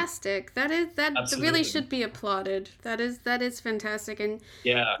fantastic. That really should be applauded. That is fantastic. And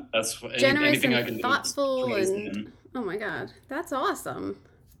that's generous anything and I can thoughtful do and oh my God, that's awesome.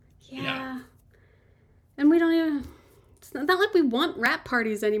 Yeah. And we don't even, it's not like we want rap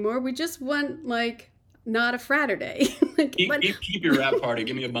parties anymore. We just want not a Fraturday. Keep your rap party.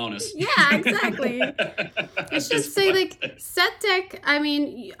 Give me a bonus. Yeah, exactly. It's just say set deck. I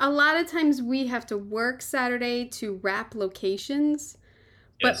mean, a lot of times we have to work Saturday to wrap locations,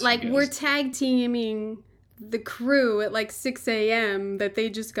 but we're tag teaming the crew at 6 a.m. that they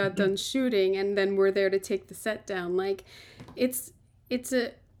just got done shooting, and then we're there to take the set down. It's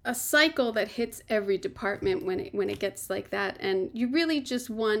a cycle that hits every department when it gets like that, and you really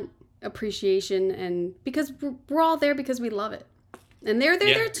just want appreciation, and because we're all there because we love it, and they're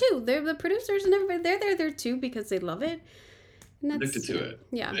there too. They're the producers and everybody. They're there too because they love it. And that's addicted to it.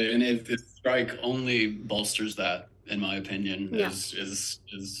 Yeah, and the strike only bolsters that, in my opinion.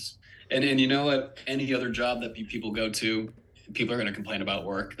 And you know what? Any other job that people go to, people are going to complain about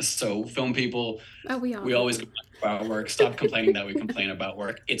work. So film people, we always complain about work. Stop complaining that we complain about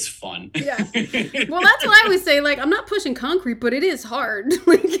work. It's fun. Yeah. Well, that's why I always say, I'm not pushing concrete, but it is hard.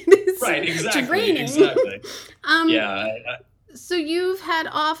 It is draining. Exactly. So you've had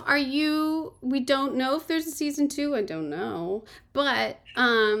off. We don't know if there's a season 2. I don't know. But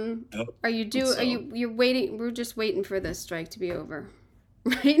are you you're waiting? We're just waiting for this strike to be over.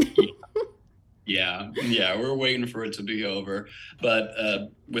 Right? Yeah, we're waiting for it to be over, but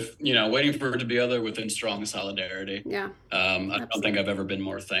with waiting for it to be over within strong solidarity. Yeah, I don't think I've ever been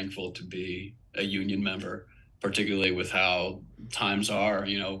more thankful to be a union member, particularly with how times are.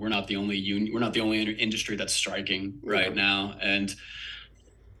 We're not the only union, we're not the only industry that's striking right now, and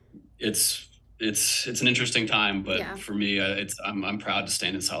it's it's an interesting time, but Yeah. for me, I'm proud to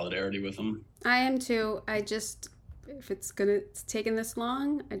stand in solidarity with them. I am too. If it's taking this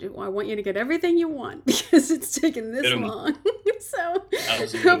long, I want you to get everything you want because it's taken this long. So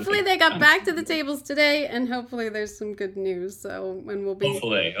Absolutely. hopefully they got back to the tables today, and hopefully there's some good news. So, and we'll be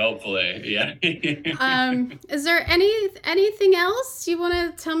hopefully, yeah. Is there anything else you want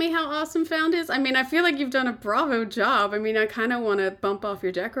to tell me how awesome Found is? I mean, I feel like you've done a bravo job. I mean, I kind of want to bump off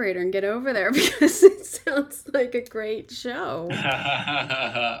your decorator and get over there because it sounds like a great show.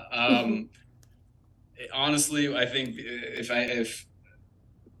 Honestly, I think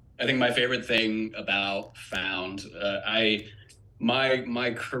I think my favorite thing about Found,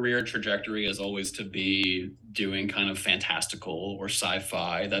 my career trajectory is always to be doing kind of fantastical or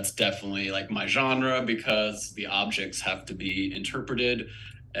sci-fi. That's definitely like my genre because the objects have to be interpreted,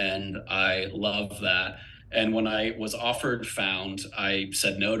 and I love that. And when I was offered Found, I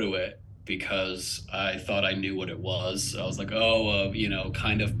said no to it because I thought I knew what it was. I was like,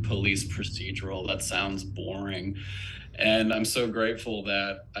 kind of police procedural. That sounds boring. And I'm so grateful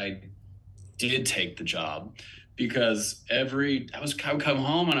that I did take the job because I would come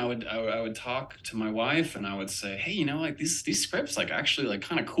home and I would talk to my wife and I would say, hey, like these scripts like actually like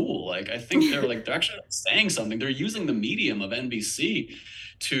kind of cool. Like I think they're actually saying something. They're using the medium of NBC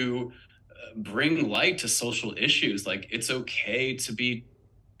to bring light to social issues. Like it's okay to be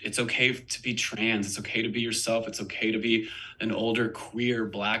trans. It's okay to be yourself. It's okay to be an older queer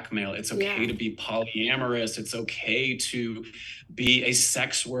Black male. It's okay to be polyamorous. It's okay to be a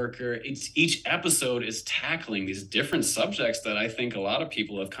sex worker. Each episode is tackling these different subjects that I think a lot of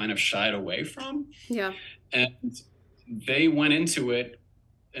people have kind of shied away from. Yeah. And they went into it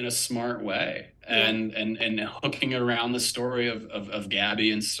in a smart way and hooking around the story of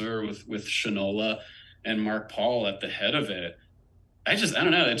Gabby and Sir with Shanola and Mark Paul at the head of it. I don't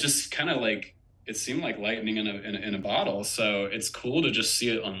know. It just kind of like, it seemed like lightning in a bottle. So it's cool to just see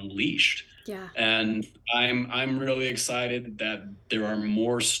it unleashed. Yeah. And I'm really excited that there are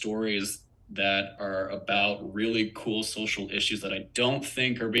more stories that are about really cool social issues that I don't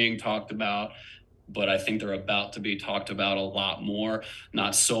think are being talked about, but I think they're about to be talked about a lot more,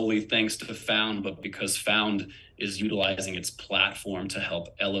 not solely thanks to Found, but because Found is utilizing its platform to help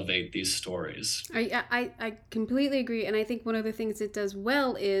elevate these stories. I completely agree. And I think one of the things it does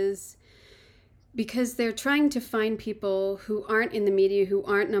well is because they're trying to find people who aren't in the media, who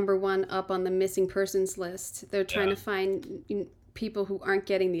aren't number one up on the missing persons list. They're trying to find people who aren't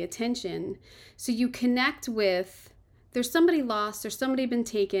getting the attention. So you connect with, there's somebody lost, there's somebody been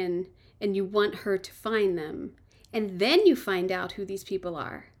taken, and you want her to find them. And then you find out who these people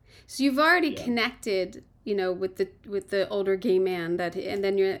are. So you've already connected, with the older gay man and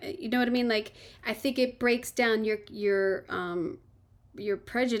then you know what I mean? Like, I think it breaks down your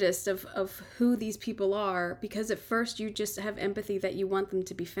prejudice of who these people are, because at first you just have empathy that you want them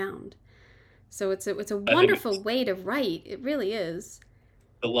to be found. So it's a wonderful way to write. It really is.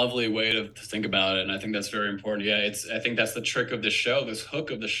 A lovely way to think about it, and I think that's very important. I think that's the trick of the show. This hook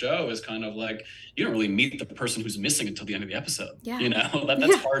of the show is kind of like, you don't really meet the person who's missing until the end of the episode.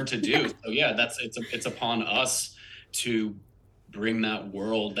 That's hard to do. So it's upon us to bring that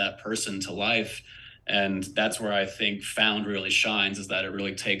world, that person to life. And that's where I think Found really shines, is that it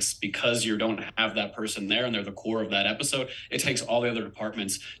really takes, because you don't have that person there and they're the core of that episode, it takes all the other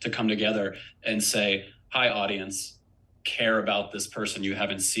departments to come together and say, hi audience, care about this person you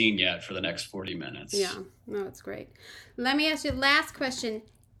haven't seen yet for the next 40 minutes. Yeah, no, it's great. Let me ask you the last question.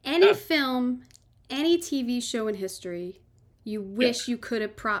 Any film, any TV show in history you wish you could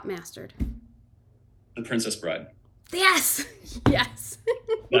have prop mastered? The Princess Bride. Yes. Yes.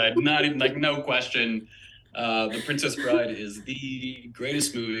 Not even, like, no question. The Princess Bride is the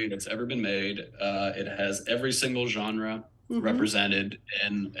greatest movie that's ever been made. It has every single genre represented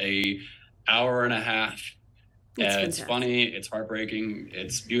in a hour and a half. It's funny, it's heartbreaking,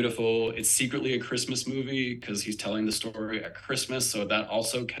 it's beautiful. It's secretly a Christmas movie because he's telling the story at Christmas, so that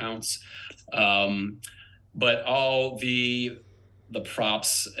also counts. But all the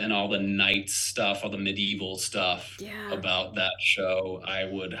props and all the knight stuff, all the medieval stuff about that show, I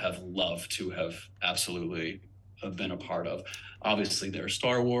would have loved to have absolutely been a part of. Obviously, there are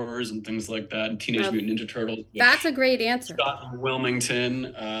Star Wars and things like that, and Teenage Mutant Ninja Turtles. That's a great answer. Scott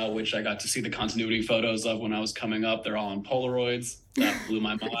Wilmington, which I got to see the continuity photos of when I was coming up. They're all on Polaroids. That blew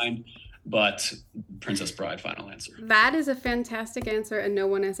my mind. But Princess Bride, final answer. That is a fantastic answer, and no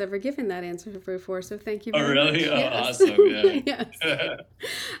one has ever given that answer before, so thank you very much. Oh, really? Much. Yes. Awesome. Yeah.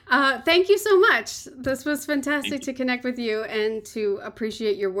 Yes. Thank you so much. This was fantastic to connect with you and to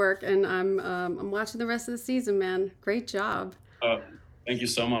appreciate your work, and I'm watching the rest of the season, man. Great job. Thank you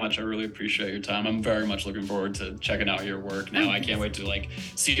so much. I really appreciate your time. I'm very much looking forward to checking out your work now. I can't wait to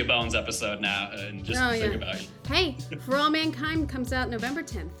see a Bones episode now and just think about it. Hey, For All Mankind comes out November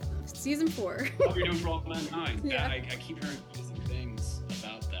 10th, season 4. Oh, you're doing For All Mankind. Yeah. I keep hearing amazing things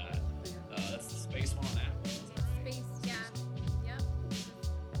about that. That's the space one on Apple. Space, yeah. Yep.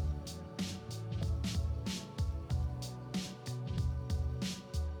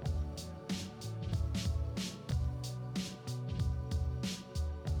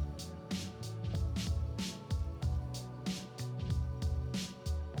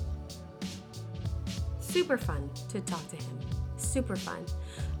 Super fun to talk to him. Super fun.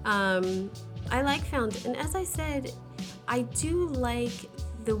 I like Found, and as I said, I do like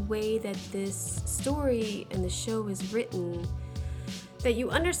the way that this story and the show is written, that you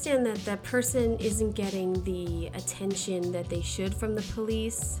understand that that person isn't getting the attention that they should from the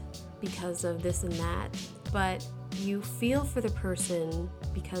police because of this and that, but you feel for the person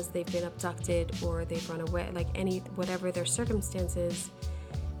because they've been abducted or they've run away, whatever their circumstances.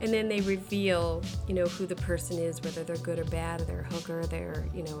 And then they reveal, who the person is, whether they're good or bad, or they're a hooker, they're,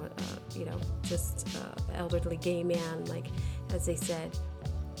 just elderly gay man, as they said.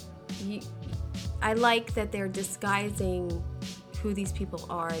 I like that they're disguising who these people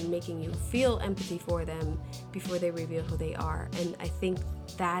are and making you feel empathy for them before they reveal who they are. And I think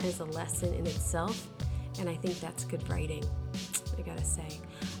that is a lesson in itself, and I think that's good writing, I gotta say.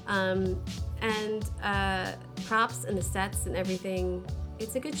 Props and the sets and everything.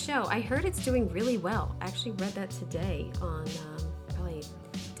 It's a good show. I heard it's doing really well. I actually read that today on probably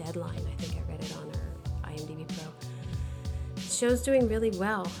Deadline. I think I read it on our IMDb Pro. The show's doing really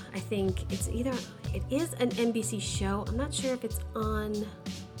well. I think it is an NBC show. I'm not sure if it's on,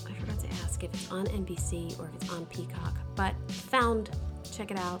 I forgot to ask if it's on NBC or if it's on Peacock, but Found, check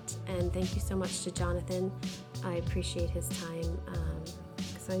it out. And thank you so much to Jonathan. I appreciate his time.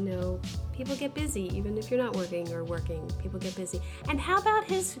 I know people get busy, even if you're not working, people get busy. And how about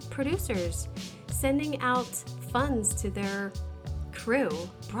his producers sending out funds to their crew?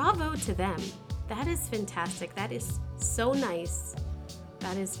 Bravo to them. That is fantastic. That is so nice.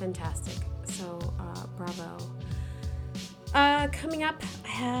 That is fantastic. So, bravo. Coming up,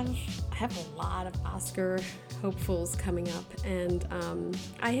 I have a lot of Oscar hopefuls coming up, and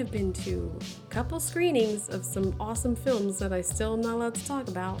I have been to a couple screenings of some awesome films that I still am not allowed to talk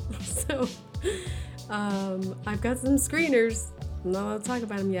about. So I've got some screeners. I'm not allowed to talk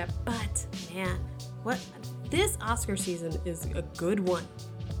about them yet, but man, this Oscar season is a good one.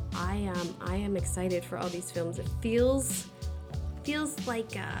 I am excited for all these films. It feels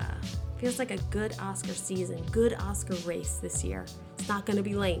like a good Oscar season, good Oscar race this year. It's not going to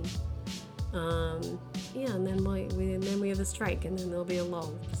be lame. And then we have the strike, and then there'll be a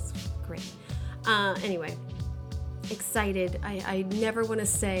lull. It's great. Anyway, excited. I never want to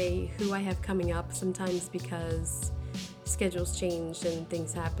say who I have coming up, sometimes because schedules change and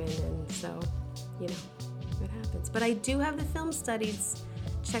things happen, and so, it happens. But I do have the film studies.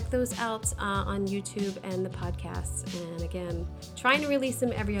 Check those out on YouTube and the podcasts. And again, trying to release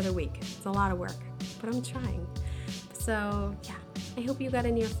them every other week. It's a lot of work, but I'm trying. So, yeah. I hope you got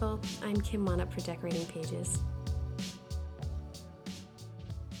an earful. I'm Kim Monup for Decorating Pages.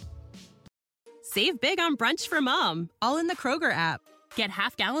 Save big on brunch for mom, all in the Kroger app. Get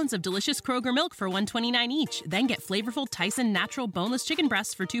half gallons of delicious Kroger milk for $1.29 each. Then get flavorful Tyson natural boneless chicken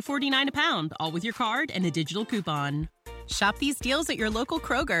breasts for $2.49 a pound, all with your card and a digital coupon. Shop these deals at your local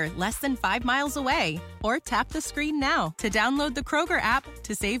Kroger, less than 5 miles away. Or tap the screen now to download the Kroger app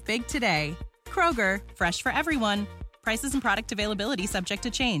to save big today. Kroger, fresh for everyone. Prices and product availability subject to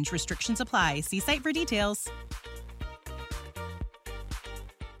change. Restrictions apply. See site for details.